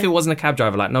that even if it wasn't a cab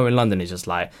driver, like knowing London is just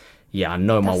like, yeah, I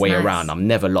know my way around. I'm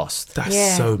never lost.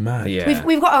 That's so mad. Yeah.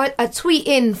 We've got a tweet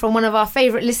in from one of our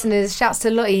favourite listeners. Shouts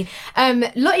to Lottie.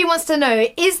 Lottie wants to know,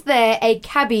 is there a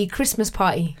cabbie Christmas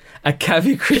party? A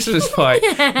cabbie Christmas party?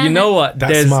 You know what?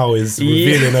 That smile is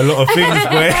revealing a lot of things,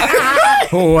 boy.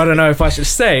 Oh, I don't know if I should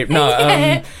say it. No,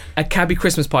 a cabbie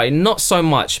Christmas party. Not so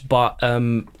much, but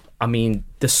I mean,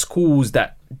 the schools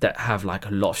that have like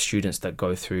a lot of students that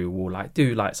go through will like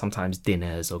do like sometimes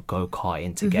dinners or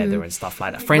go-karting together and stuff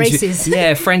like that. Races.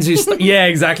 Friends who yeah,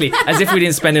 exactly. As if we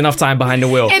didn't spend enough time behind the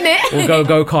wheel. We'll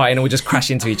go-karting and we'll just crash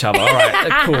into each other. All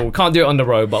right, cool. Can't do it on the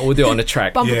road, but we'll do it on the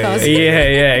track. Bumper cars.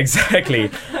 Yeah, exactly.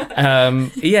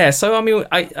 So I mean,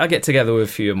 I get together with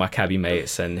a few of my cabbie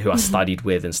mates and who I studied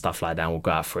with and stuff like that, and we'll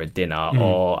go out for a dinner,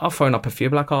 or I'll phone up a few,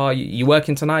 be like, oh, you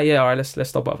working tonight? Yeah, all right, let's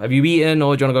stop up. Have you eaten,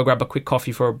 or do you want to go grab a quick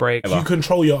coffee for a break? You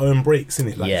control your own breaks,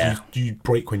 innit? Like you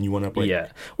break when you want to break. Yeah,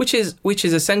 which is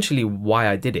essentially why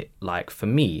I did it. Like for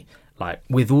me, like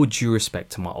with all due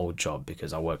respect to my old job,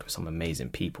 because I worked with some amazing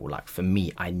people, like for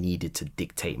me, I needed to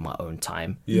dictate my own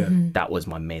time. Yeah. That was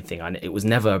my main thing. It was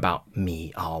never about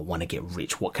me, I want to get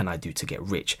rich. What can I do to get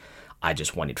rich? I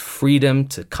just wanted freedom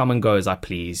to come and go as I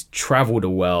please, travel the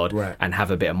world, and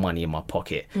have a bit of money in my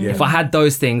pocket. Yeah. If I had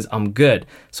those things, I'm good.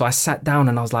 So I sat down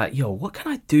and I was like, yo, what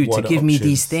can I do to give me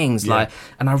these things? Yeah. Like,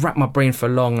 and I wrapped my brain for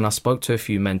long, and I spoke to a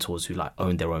few mentors who like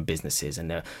owned their own businesses, and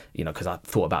they're, you know, because I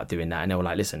thought about doing that, and they were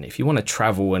like, listen, if you want to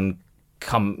travel and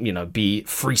come, you know, be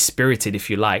free-spirited, if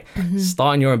you like,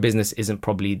 starting your own business isn't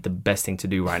probably the best thing to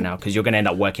do right now, because you're going to end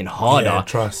up working harder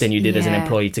than you did as an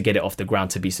employee to get it off the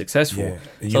ground to be successful.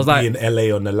 Yeah. So I was like, in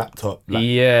LA on the laptop, like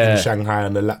in Shanghai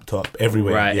on the laptop,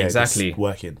 everywhere. Right, exactly.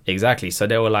 Working. Exactly. So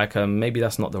they were like, maybe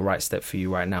that's not the right step for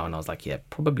you right now. And I was like, yeah,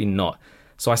 probably not.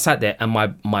 So I sat there, and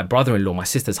my brother-in-law, my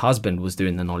sister's husband, was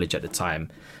doing the knowledge at the time.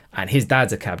 And his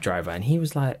dad's a cab driver, and he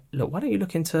was like, look, why don't you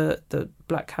look into the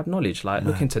black cab knowledge? Like,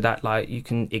 look into that. Like, you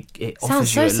can, it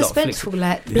offers you a lot of sounds so suspenseful,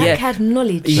 like black cab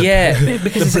knowledge. Yeah.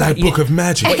 Because the black book of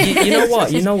magic. But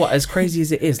you know what? As crazy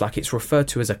as it is, like, it's referred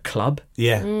to as a club.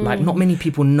 Yeah. Like, not many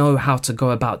people know how to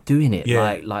go about doing it.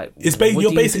 Yeah. Like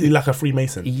you're basically like a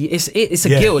Freemason. It's a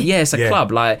guild. Yeah, it's a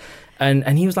club. Like,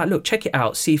 and he was like, look, check it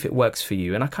out, see if it works for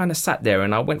you. And I kind of sat there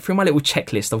and I went through my little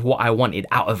checklist of what I wanted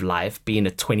out of life, being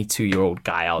a 22-year-old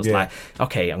guy. I was like,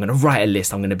 okay, I'm going to write a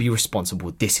list. I'm going to be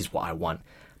responsible. This is what I want.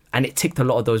 And it ticked a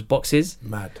lot of those boxes.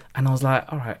 Mad. And I was like,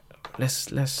 all right,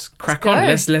 let's crack on.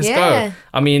 Let's go.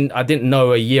 I mean, I didn't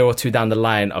know a year or two down the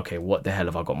line, okay, what the hell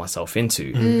have I got myself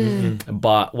into?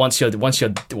 But once you're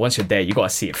there, you got to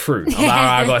see it through. I'm like, all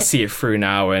right, I got to see it through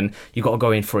now, and you got to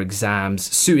go in for exams,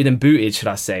 suited and booted, should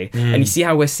I say? And you see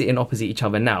how we're sitting opposite each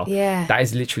other now? Yeah. That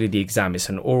is literally the exam. It's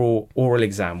an oral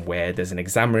exam where there's an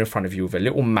examiner in front of you with a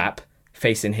little map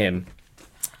facing him,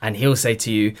 and he'll say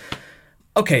to you,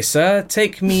 okay, sir,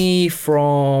 take me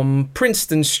from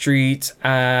Princeton Street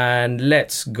and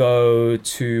let's go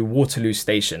to Waterloo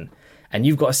Station. And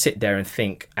you've got to sit there and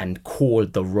think and call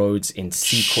the roads in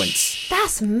sequence.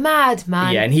 That's mad,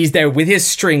 man. Yeah, and he's there with his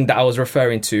string that I was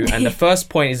referring to. And the first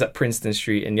point is at Princeton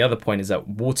Street and the other point is at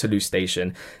Waterloo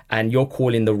Station. And you're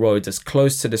calling the roads as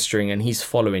close to the string, and he's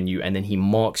following you, and then he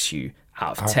marks you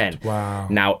out of 10. Wow.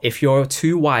 Now, if you're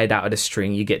too wide out of the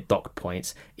string, you get docked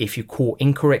points. If you call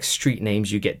incorrect street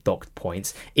names, you get docked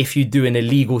points. If you do an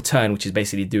illegal turn, which is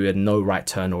basically do a no right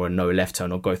turn or a no left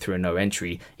turn or go through a no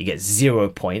entry, you get 0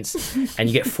 points. And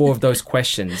you get 4 of those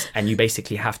questions, and you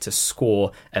basically have to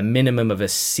score a minimum of a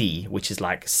C, which is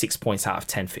like 6 points out of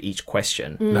 10 for each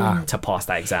question to pass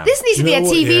that exam. This needs to be a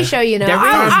TV show, you know.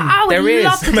 I would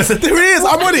love to. There is.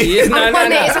 I'm on it. Yeah, I'm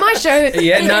on it. It's my show.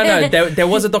 Yeah, no. There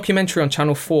was a documentary on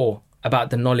Channel 4 about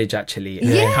the knowledge actually, and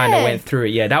they kind of went through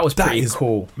it. Yeah, that was pretty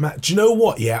cool. Man, do you know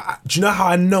what? Yeah, do you know how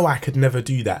I know I could never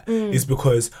do that? Is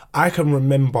because I can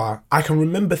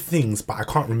remember things, but I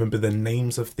can't remember the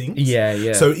names of things.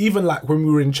 Yeah. So even like when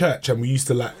we were in church and we used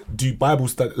to like do Bible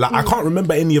study, like I can't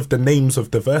remember any of the names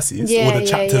of the verses or the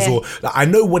chapters, or like, I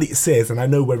know what it says and I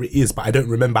know where it is, but I don't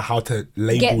remember how to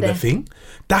label the thing.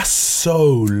 That's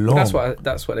so long.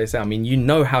 That's what they say. I mean, you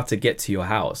know how to get to your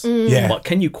house, but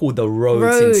can you call the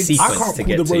roads in sequence I can't to call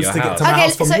get the to roads your to get house? to my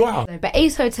house from your house. But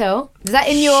Ace Hotel, is that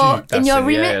in your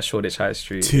remit? Yeah, Shoreditch High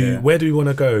Street. Where do we want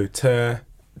to go? To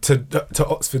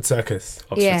Oxford Circus.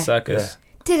 Oxford Circus.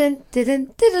 So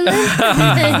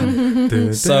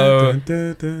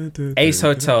Ace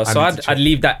Hotel. So I'd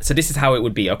leave that. So this is how it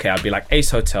would be. Okay, I'd be like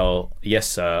Ace Hotel, yes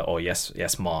sir, or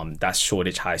yes mom. That's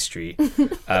Shoreditch High Street.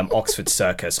 Oxford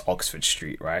Circus, Oxford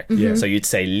Street, right? Yeah. So you'd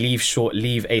say leave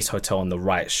Ace Hotel on the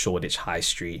right, Shoreditch High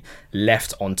Street,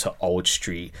 left onto Old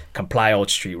Street, Comply Old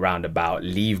Street roundabout,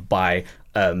 leave by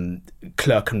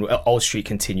Old Street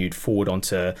continued forward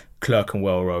onto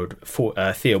Clerkenwell Road,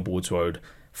 Theobalds Road,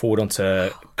 forward onto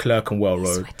Clerkenwell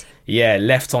Road. Yeah,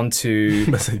 left onto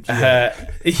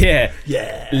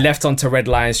left onto Red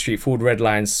Lion Street, forward Red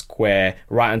Lion Square,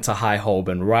 right onto High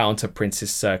Holborn, right onto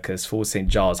Prince's Circus, forward St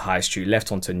Giles High Street,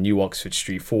 left onto New Oxford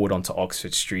Street, forward onto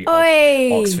Oxford Street,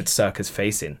 Oxford Circus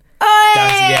facing. You are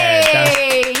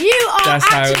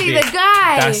actually the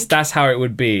guy. That's how it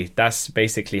would be. That's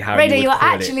basically how you would you're call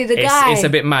actually it. the guy. It's a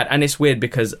bit mad, and it's weird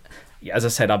because, as I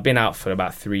said, I've been out for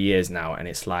about 3 years now, and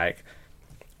it's like,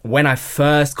 when I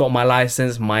first got my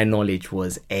license, my knowledge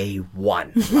was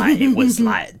A1. Like, it was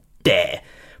like there.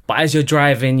 But as you're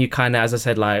driving, you kind of, as I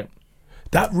said, like,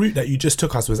 that route that you just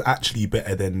took us was actually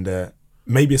better than the.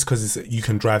 Maybe it's because you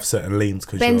can drive certain lanes.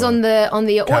 Ben's on the.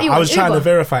 What you I was Uber? trying to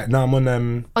verify it. No, I'm on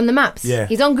the maps. Yeah,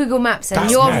 he's on Google Maps, and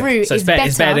That's your mad. route so is better.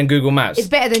 It's better than Google Maps. It's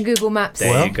better than Google Maps.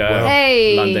 There you go.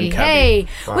 Hey, London cabbie.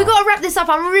 Wow. We got to wrap this up.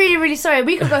 I'm really, really sorry.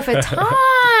 We could go for time.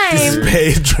 This is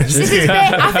very interesting.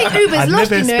 I think Uber's lost,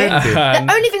 you know. expected.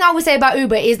 The only thing I would say about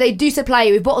Uber is they do supply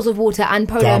you with bottles of water and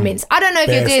Polo mints. I don't know if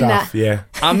you're doing stuff, that. Yeah.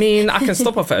 I mean, I can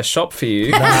stop off at a shop for you.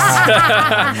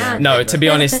 No, to be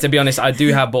honest, I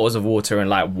do have bottles of water and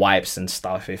like wipes and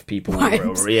stuff if people,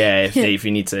 if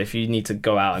you need to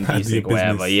go out and be sick or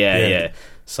whatever,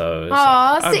 So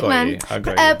sick man.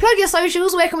 Plug your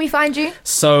socials. Where can we find you?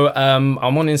 So I'm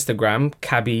on Instagram,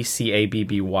 Cabby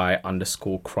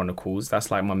 _Chronicles.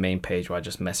 That's like my main page where I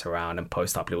just mess around and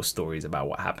post up little stories about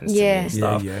what happens to me and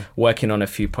stuff. Working on a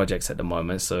few projects at the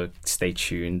moment, so stay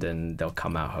tuned and they'll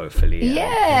come out hopefully.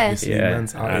 Man's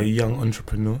a young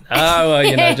entrepreneur.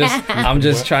 I'm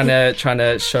just trying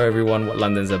to show everyone what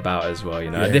London's about as well.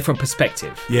 A different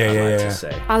perspective. To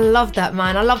say. I love that,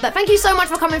 man. I love that. Thank you so much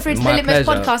for coming through to the Litmus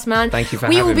podcast, man. Thank you for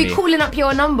having me. We will be calling up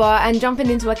your number and jumping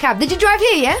into a cab. Did you drive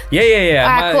here, yeah? Yeah.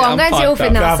 Alright, cool. I'm going to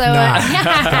Ilford now.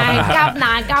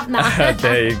 Governor.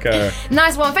 There you go.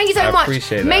 Nice one. Thank you so much.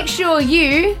 Appreciate Make sure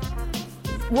you...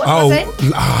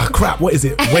 crap. What is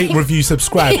it? Rate, review,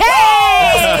 subscribe. We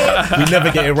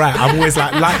never get it right. I'm always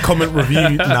like, comment,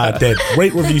 review. Nah, dead.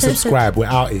 Rate, review, subscribe. We're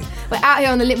out here. We're out here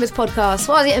on the Litmus podcast.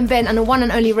 Swazi and Ben and the one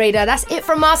and only Raider. That's it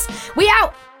from us. We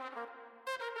out.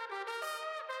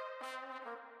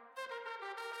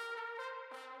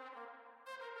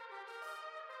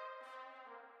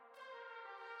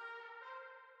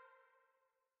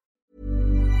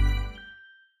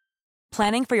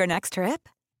 Planning for your next trip?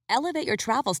 Elevate your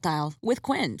travel style with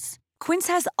Quince. Quince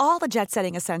has all the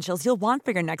jet-setting essentials you'll want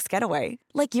for your next getaway,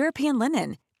 like European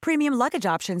linen, premium luggage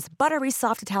options, buttery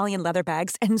soft Italian leather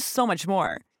bags, and so much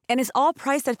more. And is all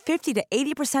priced at 50 to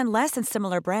 80% less than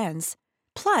similar brands.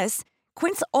 Plus,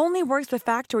 Quince only works with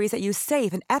factories that use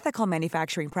safe and ethical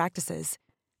manufacturing practices.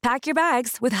 Pack your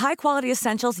bags with high-quality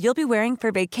essentials you'll be wearing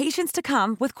for vacations to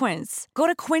come with Quince. Go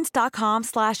to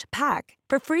quince.com/pack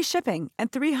for free shipping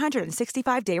and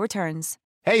 365-day returns.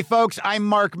 Hey, folks, I'm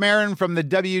Mark Maron from the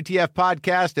WTF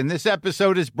Podcast, and this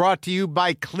episode is brought to you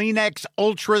by Kleenex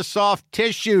Ultra Soft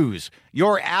Tissues,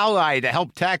 your ally to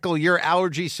help tackle your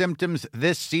allergy symptoms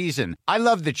this season. I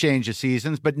love the change of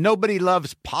seasons, but nobody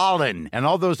loves pollen and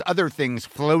all those other things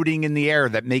floating in the air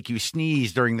that make you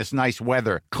sneeze during this nice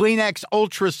weather. Kleenex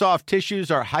Ultra Soft Tissues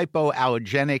are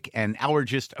hypoallergenic and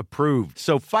allergist approved,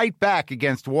 so fight back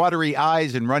against watery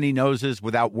eyes and runny noses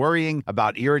without worrying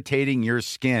about irritating your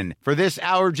skin. For this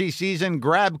allergy season,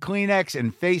 grab Kleenex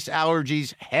and face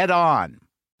allergies head on.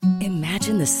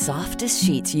 Imagine the softest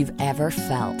sheets you've ever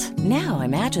felt. Now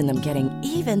imagine them getting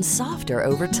even softer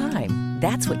over time.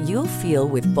 That's what you'll feel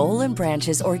with Boll &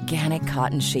 Branch's organic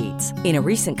cotton sheets. In a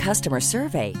recent customer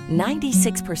survey,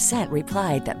 96%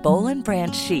 replied that Boll &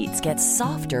 Branch sheets get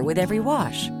softer with every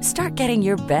wash. Start getting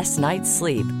your best night's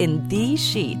sleep in these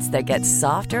sheets that get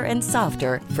softer and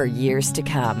softer for years to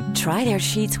come. Try their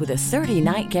sheets with a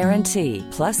 30-night guarantee.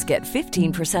 Plus, get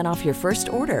 15% off your first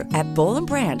order at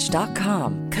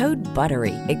bollandbranch.com. Code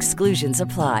BUTTERY. Exclusions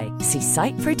apply. See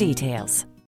site for details.